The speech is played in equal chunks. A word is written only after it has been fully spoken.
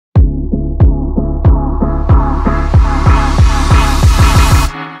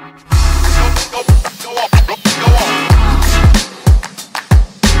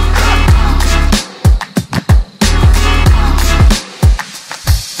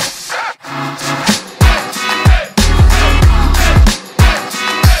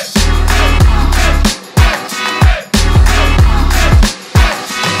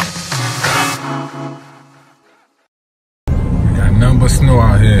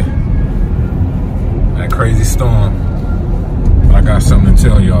that crazy storm. But I got something to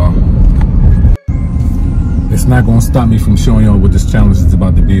tell y'all. It's not gonna stop me from showing y'all what this challenge is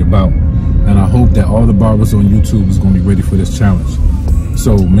about to be about. And I hope that all the barbers on YouTube is gonna be ready for this challenge.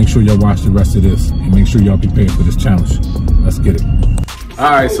 So make sure y'all watch the rest of this and make sure y'all prepared for this challenge. Let's get it.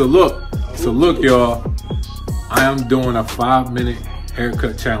 All right, so look y'all, I am doing a 5-minute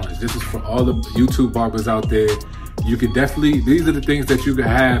haircut challenge. This is for all the YouTube barbers out there. You can definitely, these are the things that you can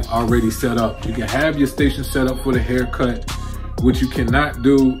have already set up. You can have your station set up for the haircut. What you cannot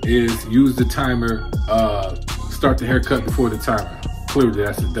do is use the timer, start the haircut before the timer. Clearly,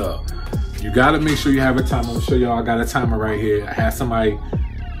 that's a dub. You gotta make sure you have a timer. I'm gonna show y'all, I got a timer right here. I had somebody,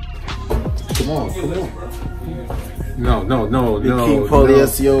 come on. No. King Poly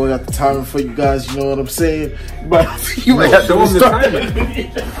SEO, I got the timer for you guys, you know what I'm saying? But you might have to start the timer.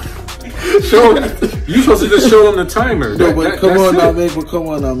 You supposed to just show them the timer. No, but come on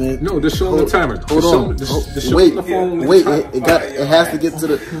now, man. No, just show them the timer. Hold on. Wait. It has to get to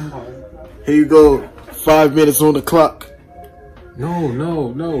the. Here you go. 5 minutes on the clock.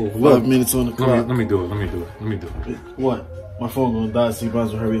 No. 5 minutes on the clock. Let me do it. What? My phone gonna die, so you might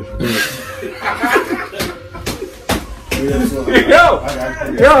as well hurry up.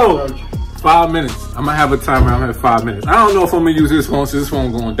 Yo. 5 minutes. I'm gonna have a timer. I'm gonna have 5 minutes. I don't know if I'm gonna use this phone, so this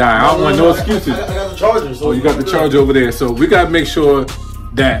phone gonna die. I don't want no excuses. I got the charger. So you got the charger over there. So we gotta make sure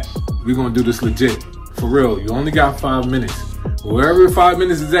that we're gonna do this legit. For real. You only got 5 minutes. Wherever 5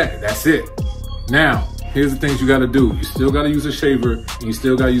 minutes is at, that's it. Now, here's the things you gotta do. You still gotta use a shaver and you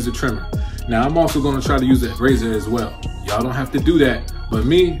still gotta use a trimmer. Now, I'm also gonna try to use a razor as well. Y'all don't have to do that, but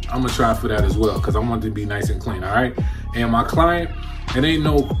me, I'm gonna try for that as well because I want it to be nice and clean, all right? And my client, it ain't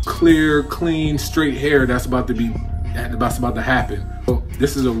no clear, clean, straight hair that's about to happen. So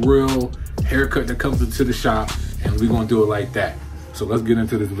this is a real haircut that comes into the shop, and we're gonna do it like that. So let's get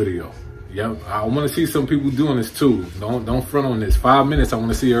into this video. Yep, I wanna see some people doing this too. Don't front on this. 5 minutes, I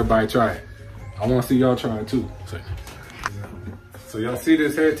wanna see everybody try it. I wanna see y'all try it too. So y'all see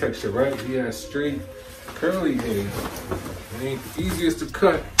this hair texture, right? He has straight, curly hair. It ain't the easiest to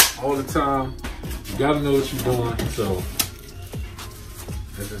cut all the time. You gotta know what you're doing, so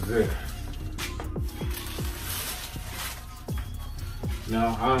this is it.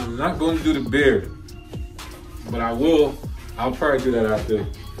 Now, I'm not going to do the beard, but I'll probably do that after.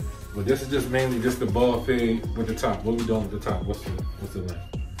 But this is just mainly just the bald fade with the top. What we doing with the top? What's the length?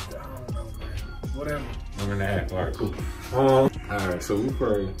 Whatever. 1.5. All right, cool. All right, so we'll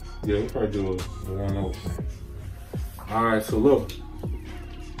probably do a 1/0 thing. All right, so look,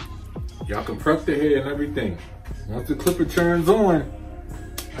 y'all can prep the hair and everything. Once the clipper turns on,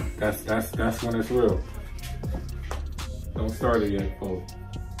 that's when it's real. Don't start it yet, folks.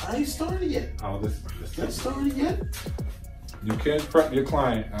 I ain't started yet. Oh, this Not started yet. You can't prep your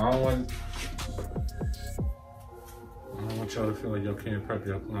client. I don't want y'all to feel like y'all can't prep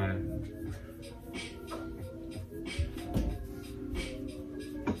your client.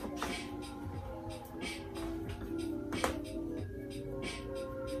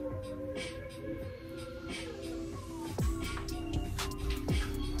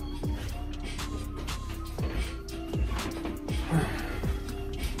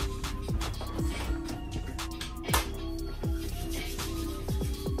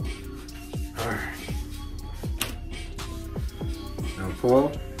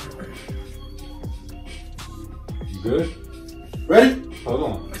 Paul, you good? Ready? Hold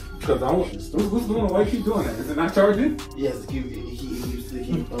on, because what's going on? Why you keep doing that? Is it not charging? Yes, it keeps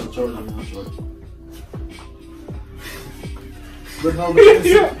charging now. But no,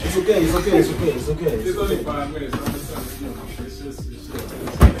 it's okay. It's only 5 minutes.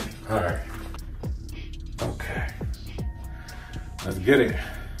 All right. Okay. Let's get it.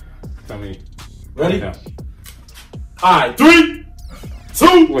 Tell me. Ready? Now. All right, 3,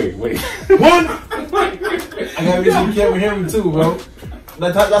 2, Wait. 1. I gotta make sure you can't hear me too, bro.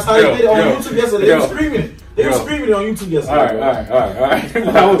 That's how they did it on YouTube yesterday. They were screaming. They were screaming on YouTube yesterday. All right.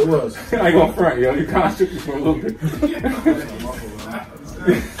 That was. I ain't gonna front, yo. You kind of shook me for a little bit.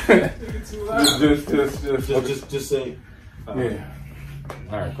 Just say. Yeah.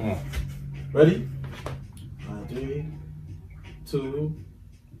 All right, come on. Ready? 3, 2,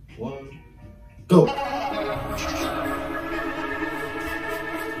 1, go.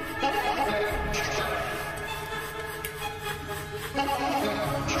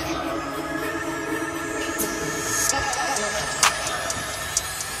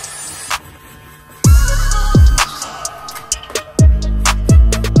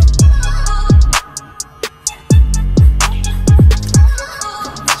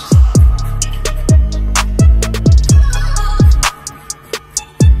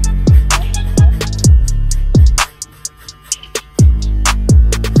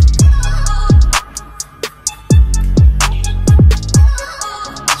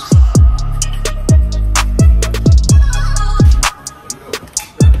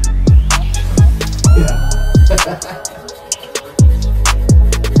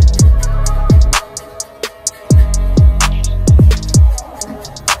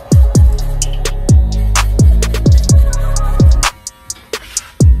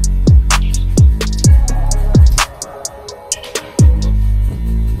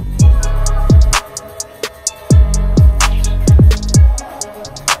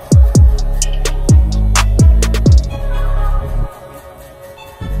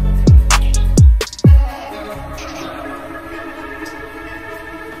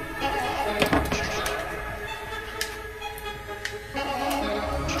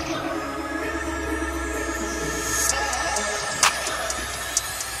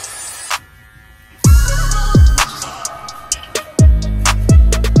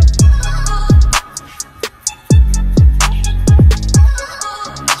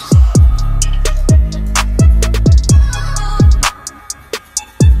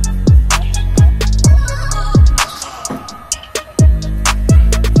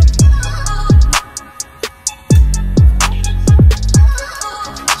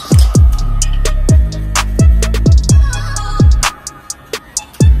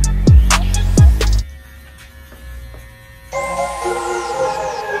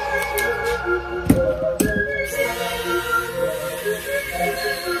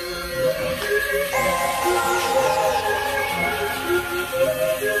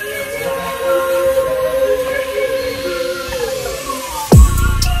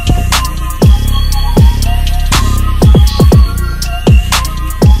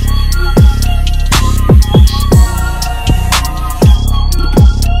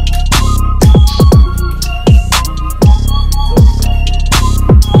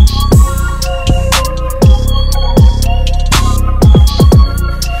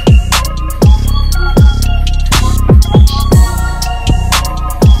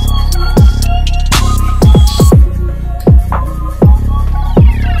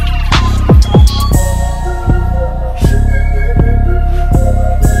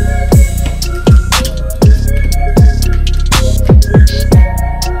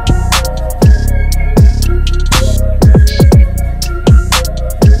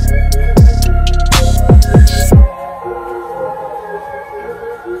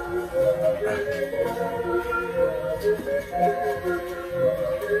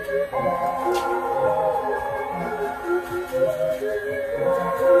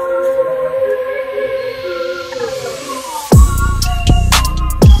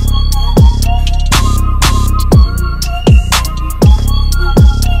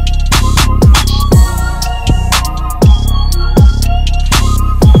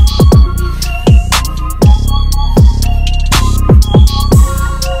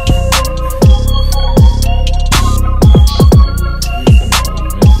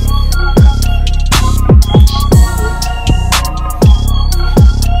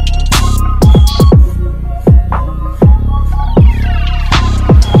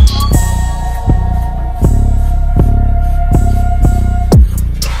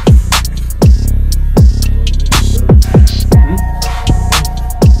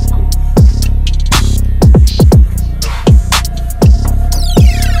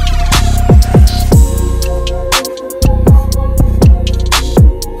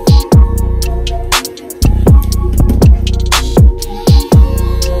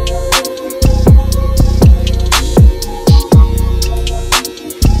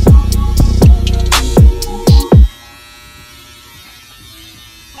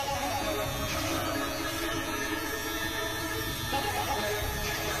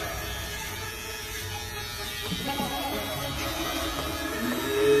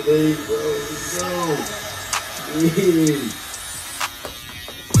 Hey, bro, let's go. Yeah.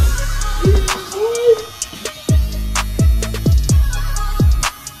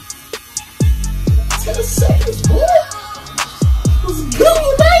 10 seconds, boy. Let's go,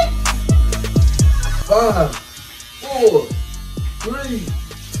 man. 5, 4, 3,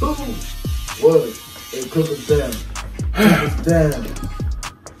 2, 1. Hey, cook us down. Cook us down.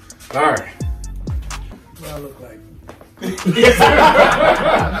 All right. What I look like?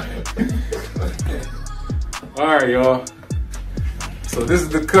 All right, y'all. So this is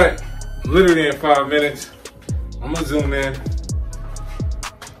the cut, literally in 5 minutes. I'm gonna zoom in.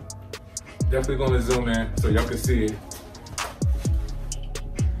 Definitely gonna zoom in so y'all can see it.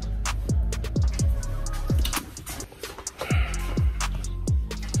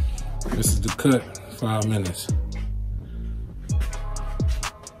 This is the cut, 5 minutes.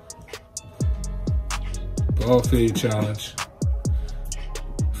 Ball fade challenge,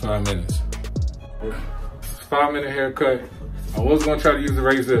 5 minutes. 5-minute haircut. I was gonna try to use a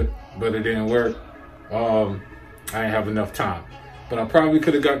razor, but it didn't work. I didn't have enough time. But I probably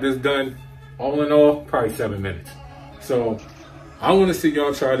could have got this done, all in all, probably 7 minutes. So I wanna see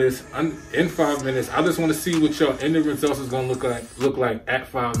y'all try this in 5 minutes. I just wanna see what y'all ending results is gonna look like at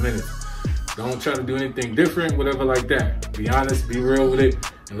 5 minutes. Don't try to do anything different, whatever like that. Be honest, be real with it,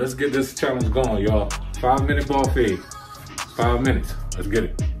 and let's get this challenge going, y'all. 5-minute ball fade, 5 minutes, let's get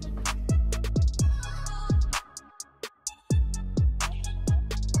it.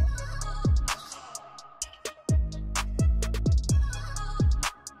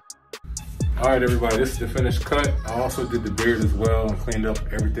 All right, everybody, this is the finished cut. I also did the beard as well and cleaned up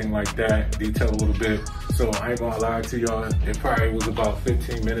everything like that, detailed a little bit. So I ain't gonna lie to y'all, it probably was about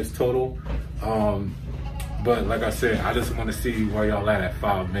 15 minutes total. But like I said, I just wanna see where y'all at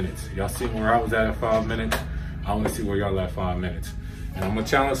 5 minutes. Y'all see where I was at 5 minutes? I wanna see where y'all at 5 minutes. And I'm gonna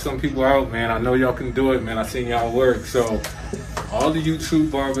challenge some people out, man. I know y'all can do it, man. I seen y'all work. So all the YouTube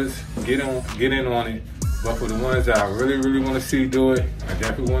barbers, get in on it. But for the ones that I really want to see do it, I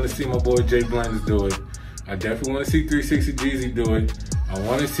definitely want to see my boy Jay Blends do it. I definitely want to see 360 Jeezy do it. I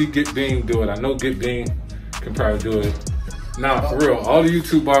want to see Get Beam do it. I know Get Beam can probably do it. Nah, for real, all the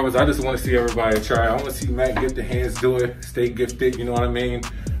YouTube barbers, I just want to see everybody try. I want to see Matt Get the Hands do it. Stay gifted, you know what I mean?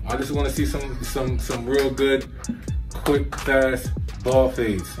 I just want to see some real good, quick, fast ball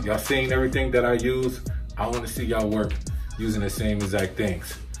fades. Y'all seen everything that I use. I want to see y'all work using the same exact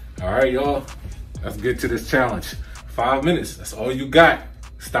things. All right, y'all. Let's get to this challenge. 5 minutes, that's all you got.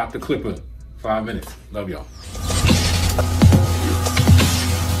 Stop the clipper. 5 minutes, love y'all.